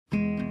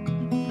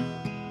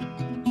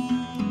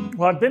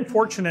Well, I've been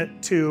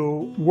fortunate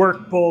to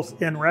work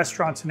both in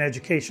restaurants and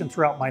education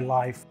throughout my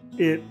life.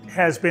 It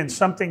has been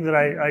something that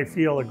I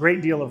feel a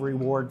great deal of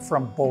reward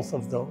from both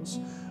of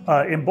those.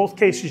 In both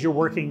cases, you're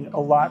working a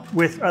lot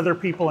with other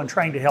people and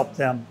trying to help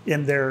them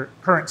in their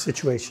current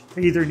situation.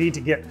 They either need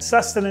to get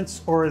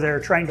sustenance or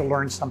they're trying to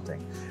learn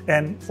something.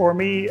 And for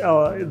me,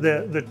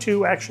 the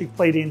two actually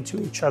played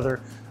into each other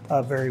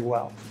very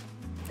well.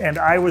 And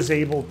I was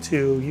able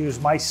to use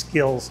my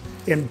skills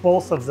in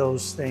both of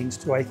those things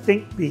to, I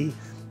think, be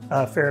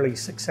fairly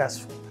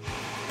successful.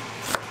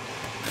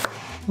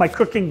 My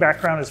cooking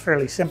background is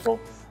fairly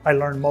simple. I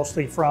learned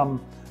mostly from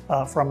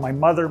my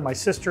mother, my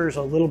sisters,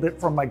 a little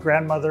bit from my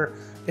grandmother,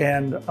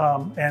 and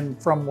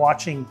from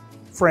watching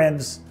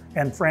friends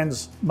and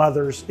friends'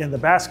 mothers in the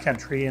Basque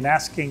Country and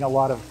asking a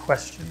lot of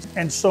questions.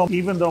 And so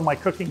even though my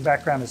cooking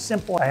background is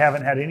simple, I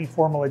haven't had any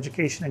formal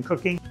education in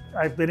cooking.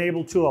 I've been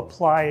able to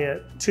apply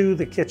it to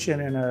the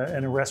kitchen in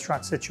a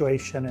restaurant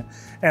situation.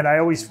 And I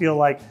always feel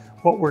like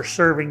what we're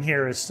serving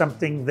here is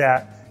something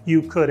that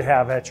you could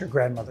have at your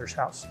grandmother's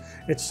house.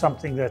 It's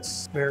something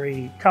that's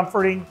very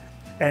comforting,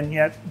 and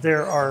yet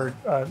there are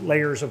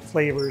layers of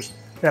flavors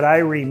that I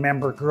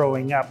remember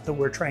growing up that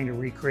we're trying to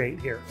recreate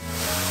here.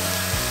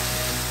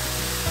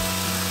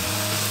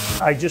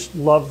 I just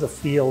love the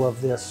feel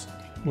of this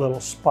little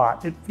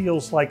spot. It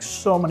feels like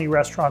so many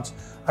restaurants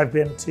I've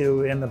been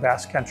to in the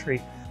Basque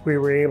Country. We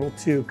were able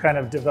to kind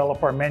of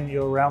develop our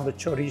menu around the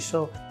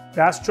chorizo.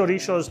 Basque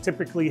chorizos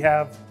typically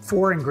have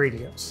 4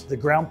 ingredients: the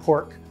ground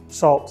pork,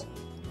 salt,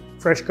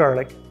 fresh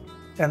garlic,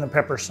 and the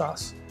pepper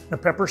sauce. The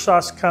pepper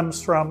sauce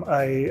comes from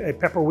a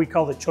pepper we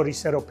call the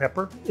choricero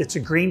pepper. It's a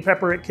green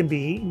pepper. It can be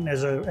eaten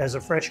as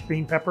a fresh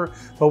green pepper,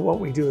 but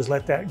what we do is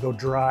let that go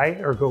dry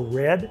or go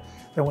red.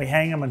 Then we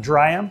hang them and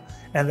dry them,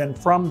 and then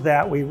from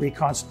that we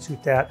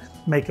reconstitute that,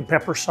 make a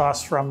pepper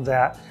sauce from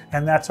that,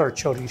 and that's our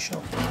chorizo.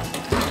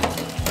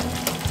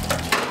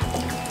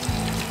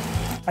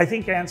 I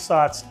think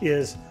Ansots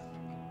is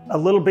a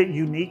little bit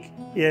unique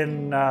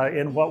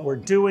in what we're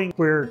doing.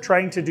 We're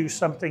trying to do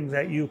something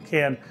that you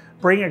can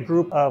bring a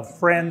group of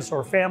friends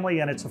or family,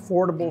 and it's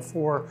affordable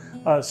for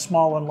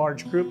small and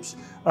large groups.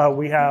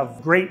 We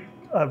have great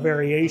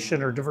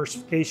variation or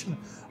diversification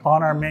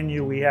on our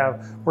menu.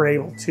 We're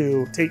able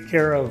to take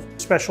care of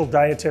special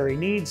dietary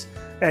needs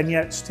and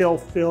yet still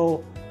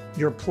fill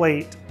your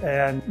plate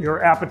and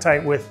your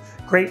appetite with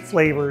great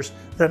flavors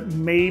that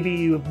maybe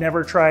you've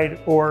never tried,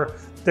 or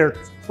they're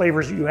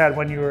flavors that you had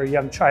when you were a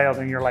young child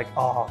and you're like,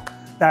 oh,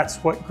 that's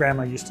what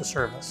Grandma used to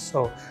serve us.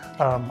 So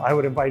I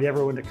would invite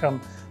everyone to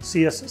come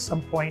see us at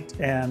some point,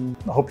 and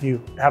I hope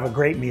you have a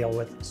great meal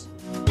with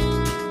us.